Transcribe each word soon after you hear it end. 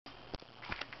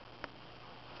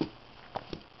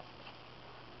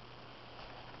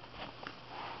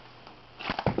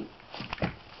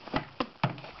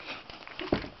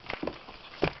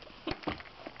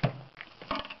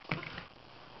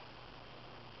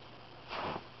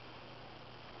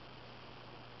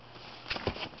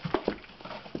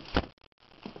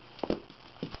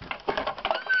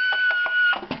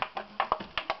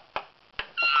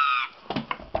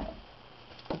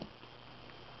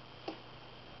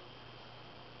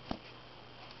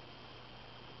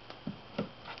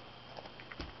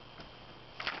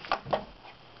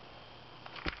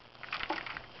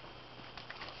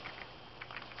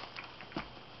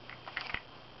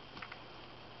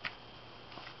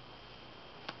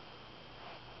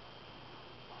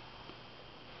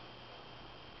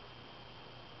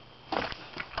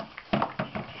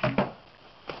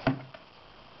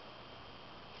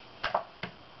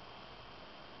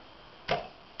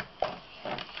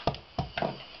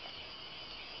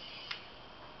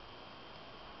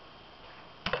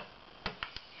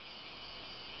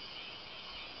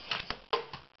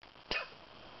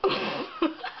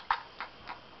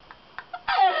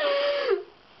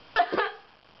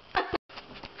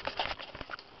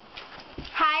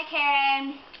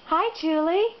Karen. Hi,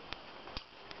 Julie.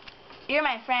 You're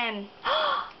my friend.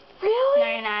 Really? No,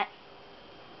 you're not.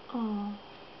 Oh.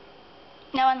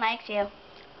 No one likes you.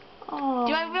 Oh.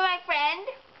 Do you want to be my friend?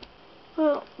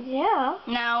 Well, yeah.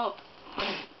 No.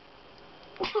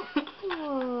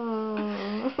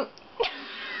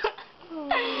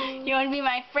 You want to be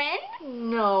my friend?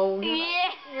 No.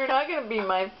 Yeah. You're not going to be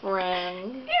my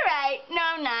friend. You're right. No,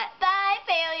 I'm not. Bye,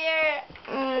 failure.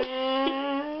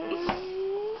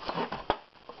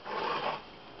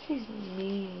 She's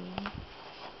mean.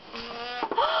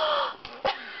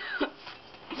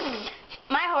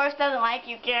 My horse doesn't like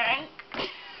you, Karen.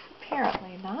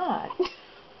 Apparently not.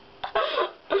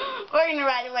 We're going to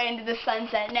ride away into the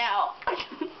sunset now.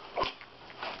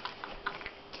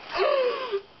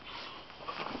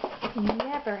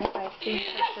 Never have I seen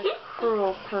such a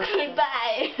cruel person.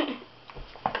 Goodbye.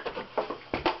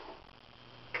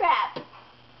 Crap.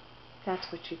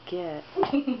 That's what you get.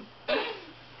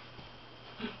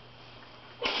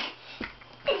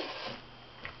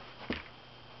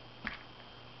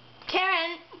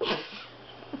 Karen.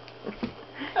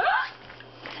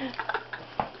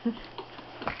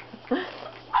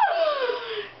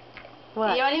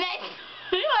 What? You want to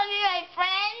be my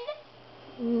friend?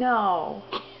 No.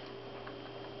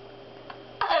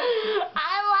 I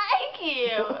like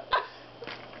you.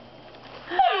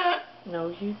 No,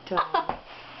 you don't.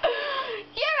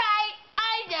 You're right.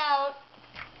 I don't.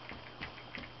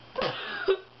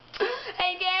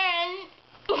 Hey, Karen.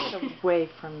 Get away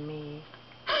from me.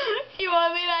 You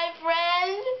want to be my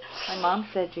friend? My mom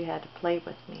said you had to play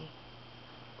with me.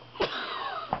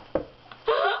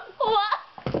 What?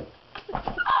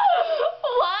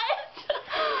 What?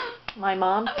 My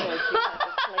mom said you had